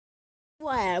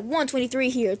Wow,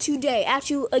 123 here today at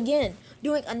you again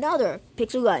doing another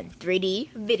Pixel Gun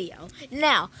 3D video.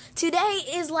 Now, today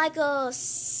is like a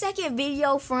second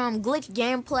video from Glitch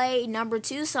Gameplay number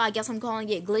 2, so I guess I'm calling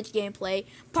it Glitch Gameplay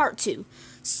part 2.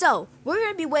 So, we're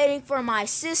going to be waiting for my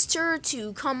sister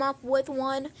to come up with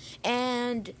one,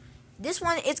 and this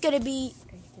one, it's going to be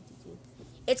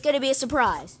a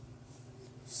surprise.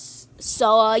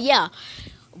 So, yeah.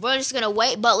 We're just gonna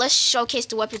wait, but let's showcase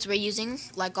the weapons we're using,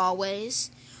 like always.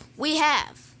 We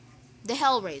have the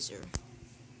Hellraiser,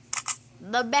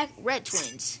 the Red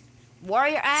Twins,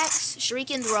 Warrior Axe,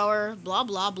 Shrieking Thrower, blah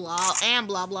blah blah, and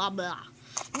blah blah blah.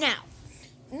 Now,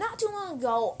 not too long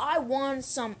ago, I won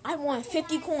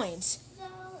 50 coins.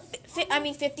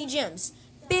 50 gems.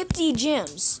 50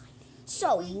 gems.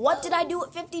 So, what did I do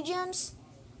with 50 gems?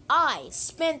 I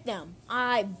spent them.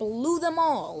 I blew them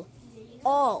all.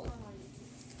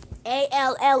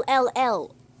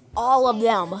 A-L-L-L-L. All of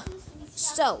them.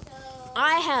 So,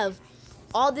 I have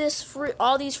all these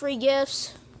free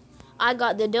gifts. I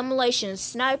got the Demolition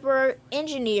Sniper,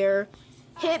 Engineer,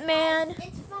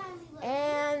 Hitman,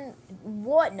 and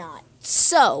whatnot.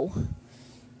 So,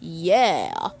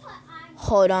 yeah.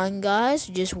 Hold on, guys.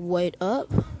 Just wait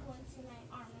up.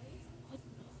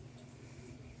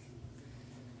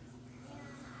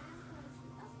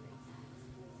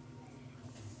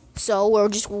 So we're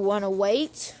just going to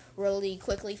wait really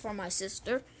quickly for my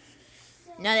sister,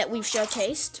 now that we've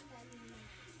showcased.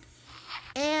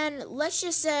 And let's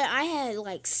just say I had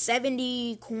like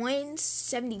 72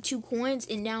 coins,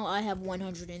 and now I have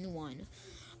 101.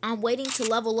 I'm waiting to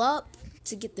level up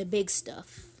to get the big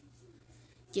stuff.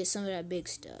 Get some of that big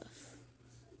stuff.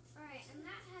 Alright, I'm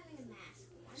not having a mask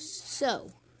on.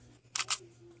 So,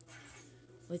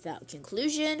 without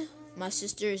conclusion, my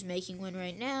sister is making one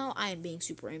right now. I am being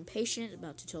super impatient,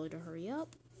 about to tell her to hurry up,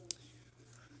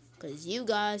 because you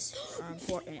guys are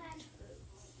important.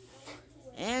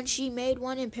 And she made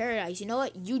one in paradise. You know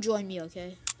what? You join me,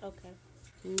 okay? Okay.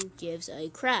 Who gives a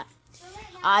crap?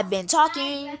 I've been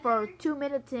talking for 2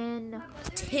 minutes and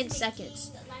 10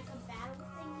 seconds.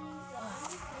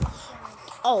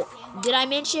 Oh, did I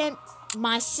mention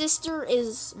my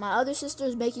other sister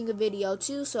is making a video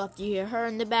too, so if you hear her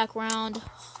in the background,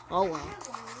 oh well.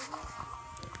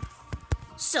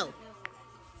 So,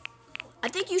 I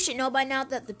think you should know by now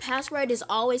that the password is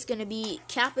always going to be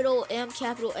capital M,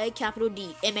 capital A, capital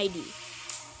D, M-A-D.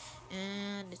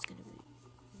 And it's going to be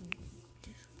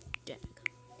deck.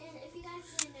 And if you guys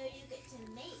didn't know, you get to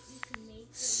mate. You can mate.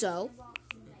 So,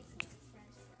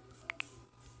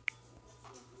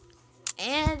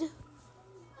 and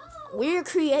we're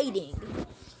creating.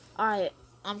 Alright,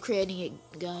 I'm creating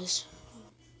it, guys.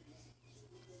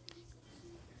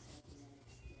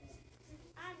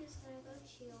 I'm just gonna go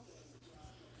chill.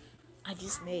 I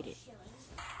just made it.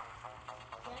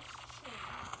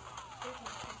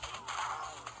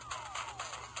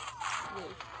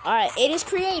 Alright, it is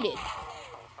created.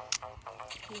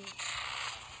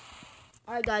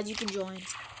 Alright, guys, you can join.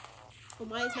 Well,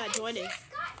 Maya's not joining. Just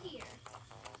got here.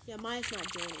 Yeah, Maya's not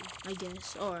joining. I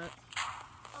guess. Alright.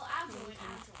 Oh, I'll join.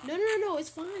 No, it's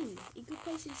fine. You can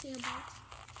place in sandbox.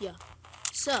 Yeah.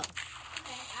 So,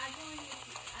 Okay, I'll join you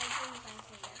guys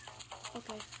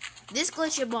later. Okay. this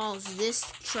glitch involves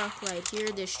this truck right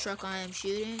here. This truck I am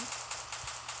shooting.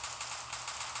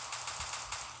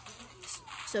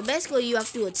 So basically, you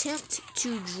have to attempt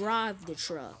to drive the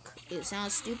truck. It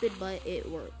sounds stupid, but it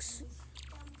works.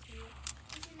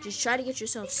 Just try to get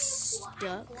yourself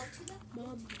stuck.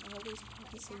 Mom always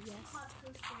probably say yes.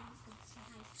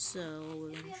 So,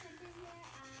 we're gonna...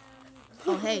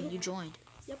 Oh, hey, you joined.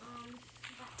 Yep.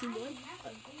 Team 1?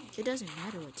 It doesn't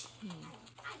matter what team.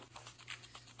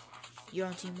 You're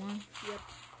on team 1? Yep.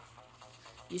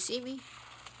 You see me?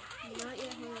 Not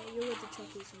yet, huh? You're with the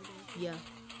truckies over there. Yeah.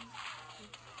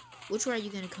 Which way are you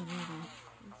gonna come in on?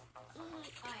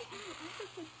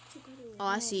 Oh,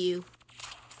 I see you.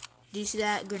 Do you see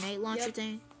that grenade launcher Yep.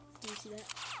 thing? Do you see that?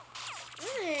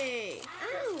 Hey!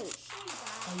 Ow!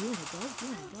 Oh, you in a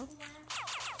boat?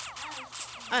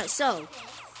 Alright, so.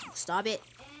 Stop it.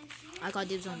 I got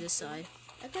dibs on this side.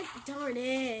 I got darn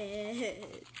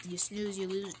it. You snooze, you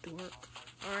lose, dork.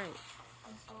 Alright.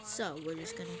 So, we're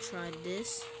just gonna try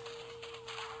this.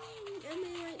 I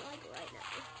mean, right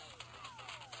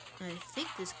now. I think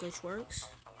this glitch works.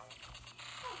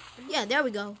 Yeah, there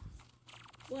we go.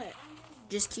 What?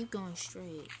 Just keep going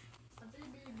straight.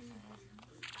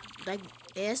 Like,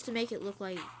 it has to make it look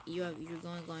like you're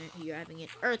having an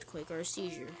earthquake or a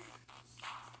seizure.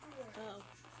 Oh,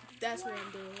 that's what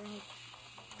I'm doing wrong.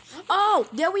 Oh,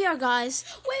 there we are, guys.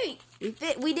 Wait!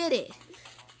 We did it.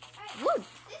 Woo!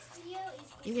 This video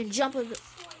is You can jump over.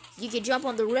 You can jump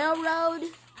on the railroad.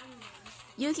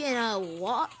 You can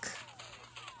walk.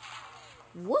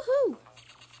 Woohoo!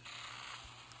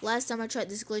 Last time I tried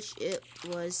this glitch, it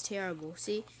was terrible.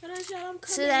 See?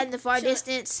 See that in the far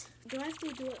distance? Do I have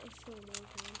to do it for more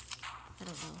times? I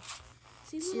don't know.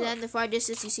 See that in the far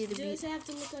distance? You see the does it have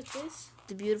to look like this?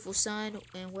 The beautiful sun.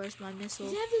 And where's my missile?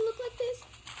 Does it have to look like this?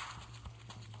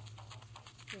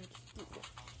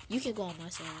 You can go on my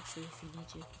side actually if you need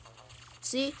to.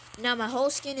 See? Now my whole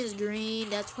skin is green.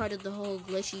 That's part of the whole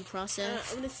glitchy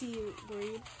process. I'm gonna see you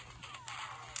green.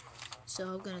 So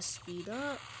I'm gonna speed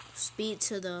up. Speed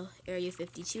to the Area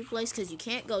 52 place because you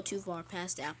can't go too far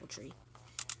past the apple tree.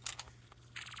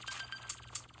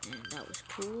 And that was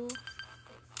cool.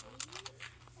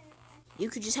 You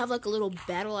could just have like a little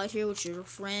battle out here with your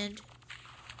friend.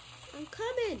 I'm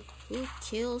coming. Who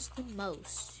kills the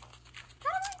most? How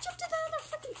do I jump to the other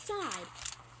freaking side?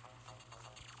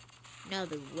 Now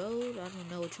the road, I don't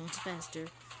know which one's faster.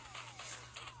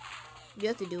 You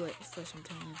have to do it for some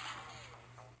time.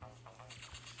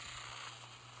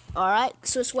 Alright,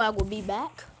 so Swag will be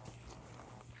back.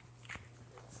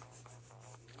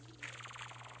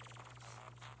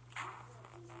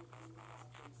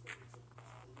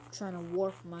 Trying to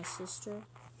warp my sister.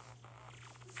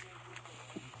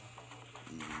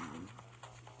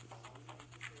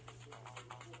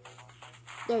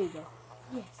 There you go.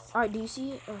 Yes. Alright, do you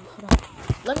see it? Oh, hold on.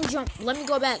 Let me jump. Let me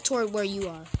go back toward where you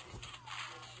are.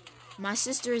 My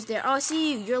sister is there. Oh, I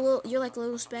see you. You're like a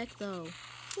little speck though.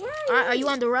 Where Are you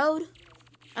on the road?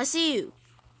 I see you.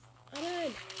 I'm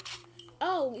in.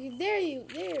 Oh, there it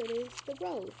is. The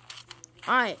road.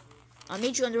 Alright. I'll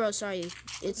meet you on the road. Sorry.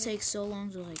 It takes so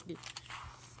long to do.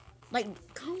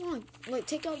 Come on.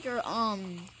 Take out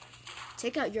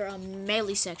your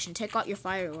melee section. Take out your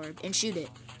fire orb and shoot it.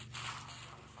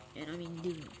 And I mean do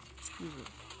it. Use it.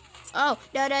 Oh,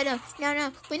 no.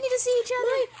 We need to see each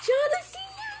other. John,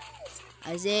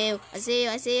 I see you. I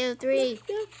see you. 3.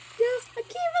 No, I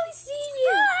can't really see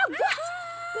you.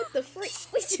 What the freak?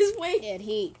 We just waited. And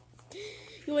he.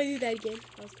 You want to do that again?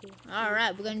 That was cool.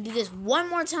 Alright, we're going to do this one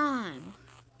more time.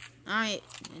 Alright,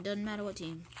 it doesn't matter what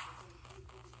team.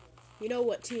 You know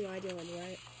what team I joined,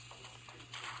 right?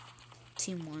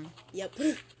 Team 1. Yep.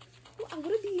 I want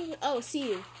to be... Oh, see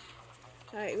you.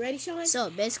 Alright, ready, Sean? So,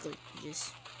 basically,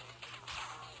 just...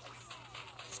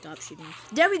 Stop shooting.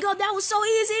 There we go, that was so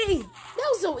easy! That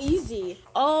was so easy.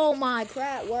 Oh my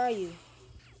crap, where are you?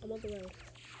 I'm on the road.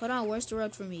 Hold on, where's the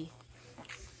road for me?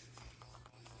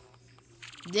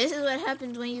 This is what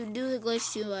happens when you do the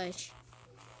glitch too much.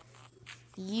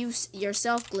 You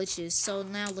yourself glitches, so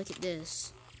now look at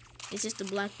this. It's just a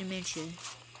black dimension.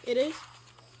 It is?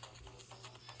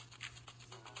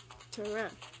 Turn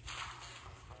around.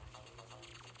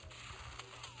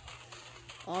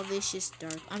 All this is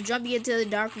dark. I'm jumping into the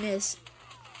darkness.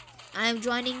 I am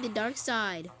joining the dark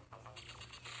side.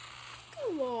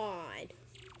 Come on.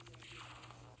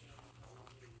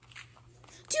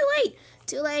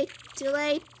 Too late.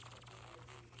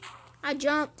 I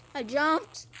jumped.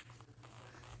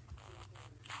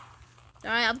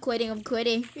 Alright, I'm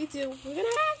quitting. Me too. We're gonna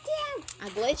have to. I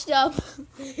glitched up.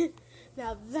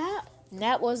 Now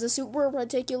that was a super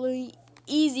particularly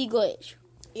easy glitch.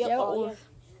 Yep.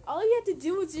 All you have to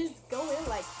do is just go in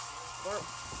like.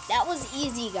 That was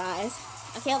easy, guys.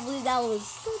 I can't believe that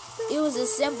was. It was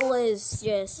as simple as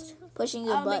just pushing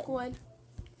a I'll button. make one.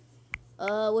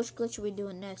 Which glitch are we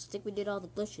doing next? I think we did all the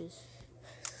glitches.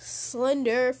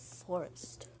 Slender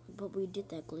Forest. But we did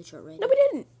that glitch already. No, we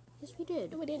didn't. Yes, we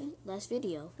did. No, we didn't. Last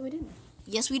video. No, we didn't.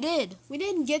 Yes, we did. We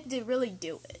didn't get to really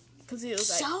do it because it was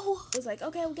like. It was like,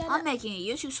 okay, we got it. I'm making it.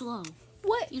 You're too slow.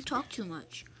 What? You talk too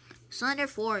much. Slender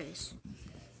Forest.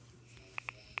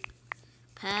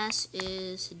 Pass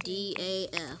is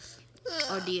DAF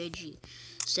or DAG.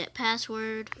 Set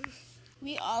password.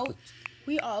 We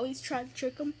always try to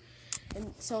trick them,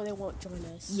 and so they won't join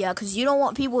us. Yeah, because you don't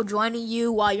want people joining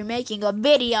you while you're making a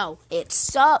video. It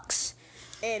sucks.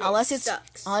 And Unless it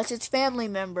sucks. Unless it's family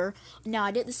member. No,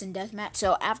 I did this in deathmatch.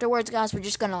 So afterwards, guys, we're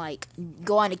just gonna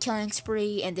go on a killing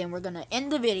spree, and then we're gonna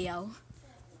end the video.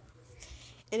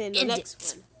 And then the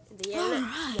next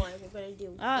one, we're gonna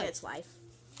do Ants Life.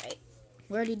 Right?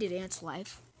 We already did Ants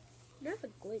Life. Not a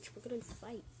glitch. We're gonna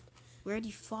fight. We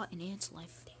already fought in Ants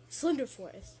Life. Slender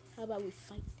Forest. How about we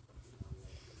fight?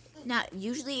 Now,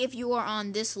 usually if you are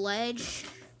on this ledge,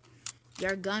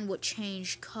 your gun would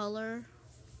change color.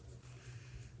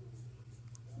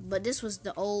 But this was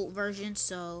the old version,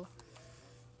 so...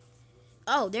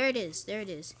 Oh, there it is.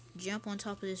 Jump on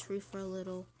top of this roof for a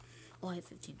little. Oh, I have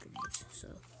 15 grenades, so...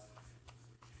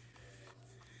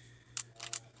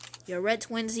 Your red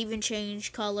twins even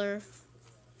change color.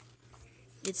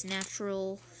 its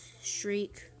natural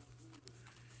streak.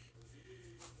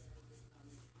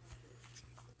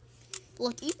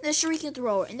 Look, even the shrieking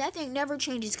thrower, and that thing never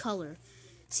changes color.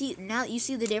 See, now you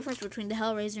see the difference between the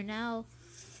Hellraiser now,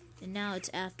 and now it's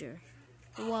after.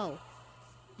 Whoa.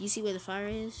 You see where the fire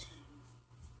is?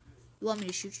 You want me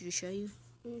to shoot you to show you?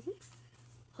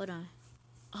 Hold on.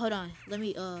 Hold on. Let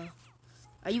me, are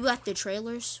you at the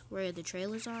trailers? Where the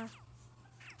trailers are?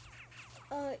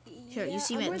 Here, yeah, you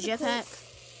see me at the jetpack?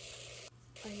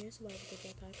 Oh, here's somebody with the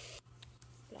jetpack.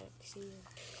 But I don't see you.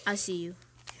 I see you.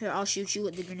 Here, I'll shoot you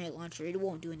with the grenade launcher. It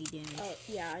won't do any damage. Oh,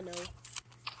 yeah, I know.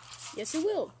 Yes, it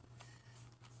will.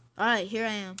 Alright, here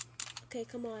I am. Okay,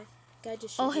 come on. Gotta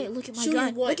just shoot Oh, hey, you. look at my Shoot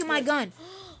gun. you once, Look at my yeah. gun.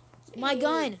 My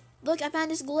gun. Look, I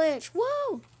found this glitch.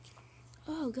 Whoa.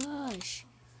 Oh, gosh.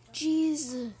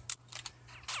 Jeez.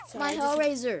 Sorry, My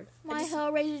Hellraiser. My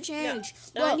Hellraiser No, changed.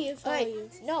 no, I Look, need to follow you.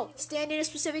 No, stand in a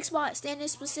specific spot. Stand in a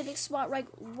specific spot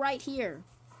right here.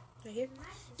 Right here?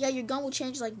 Yeah, your gun will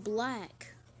change like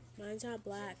black. Mine's not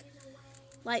black.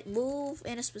 Like, move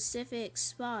in a specific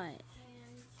spot.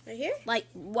 Right here? Like,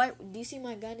 what? Do you see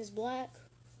my gun is black?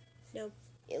 No.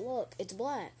 Look, it's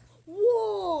black.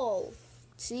 Whoa!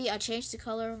 See, I changed the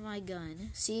color of my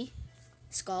gun. See?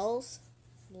 Skulls?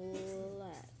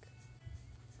 Black.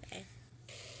 Okay.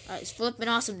 Alright, it's flipping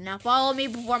awesome. Now follow me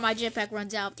before my jetpack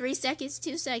runs out. 3 seconds,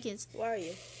 2 seconds. Where are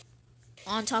you?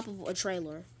 On top of a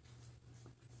trailer.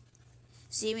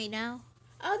 See me now?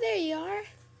 Oh, there you are.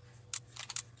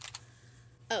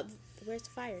 Oh, where's the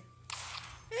fire?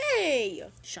 Hey!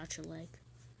 Shot your leg.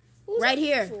 Who's Right that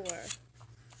here.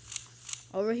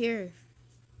 for? Over here.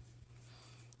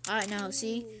 Alright, now,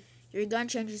 see? Your gun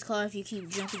changes color if you keep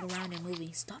jumping around and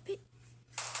moving. Stop it.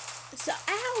 So,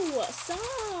 ow!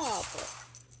 Stop!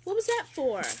 What was that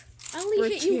for? I only For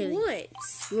hit you killing.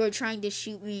 once. You were trying to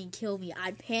shoot me and kill me.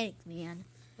 I panicked, man.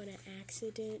 What an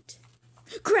accident.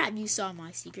 Crap, you saw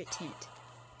my secret tent.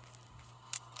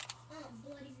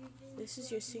 This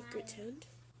is your secret tent?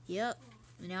 Yep.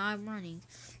 Now I'm running.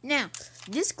 Now,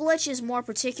 this glitch is more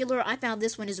particular. I found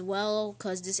this one as well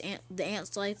because the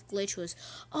ant's life glitch was.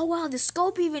 Oh wow, the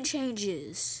scope even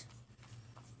changes.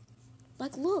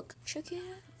 Like, look, check it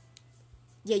out.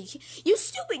 Yeah, you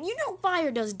stupid. You know fire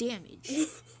does damage.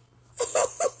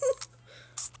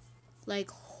 Like,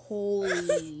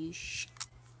 holy sh.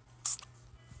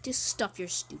 Just stop. You're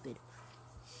stupid.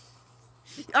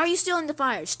 Are you still in the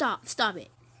fire? Stop it.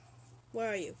 Where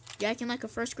are you? You're acting like a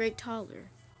first grade toddler.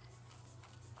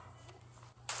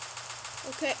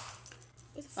 Okay.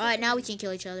 Alright, now we can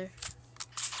kill each other.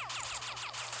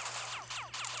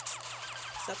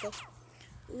 Sucker.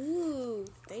 Ooh,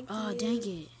 thank you. Oh, dang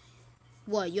it.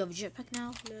 What, you have a jetpack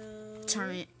now? No.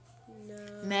 Turret.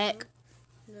 No. Mech.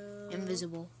 No.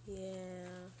 Invisible.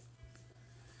 Yeah.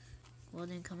 Well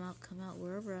then come out.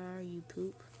 Wherever are you,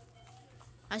 poop?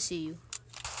 I see you.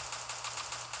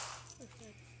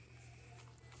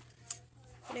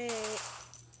 Hey.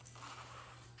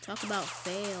 Talk about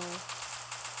fail.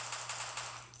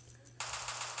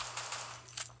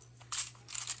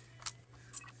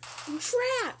 I'm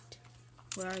trapped.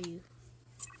 Where are you?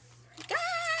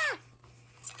 Ah!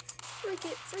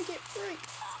 Freak.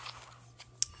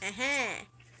 Aha.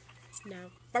 Now,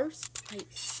 first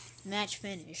place. Match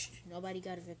finished. Nobody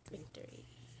got a victory.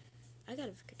 I got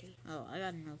a victory. Oh, I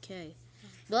got an okay.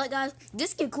 But guys,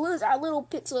 this concludes our little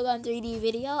Pixel Gun 3D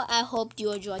video. I hope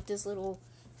you enjoyed this little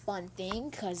fun thing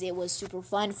because it was super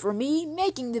fun for me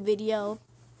making the video.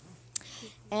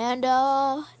 And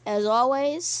as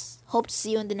always, hope to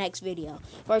see you in the next video.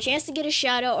 For a chance to get a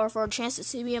shout out or for a chance to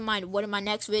see me in one of my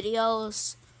next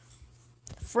videos,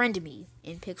 friend me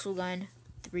in Pixel Gun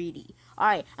 3D.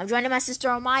 Alright, I'm joining my sister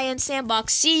on my end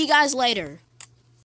sandbox. See you guys later.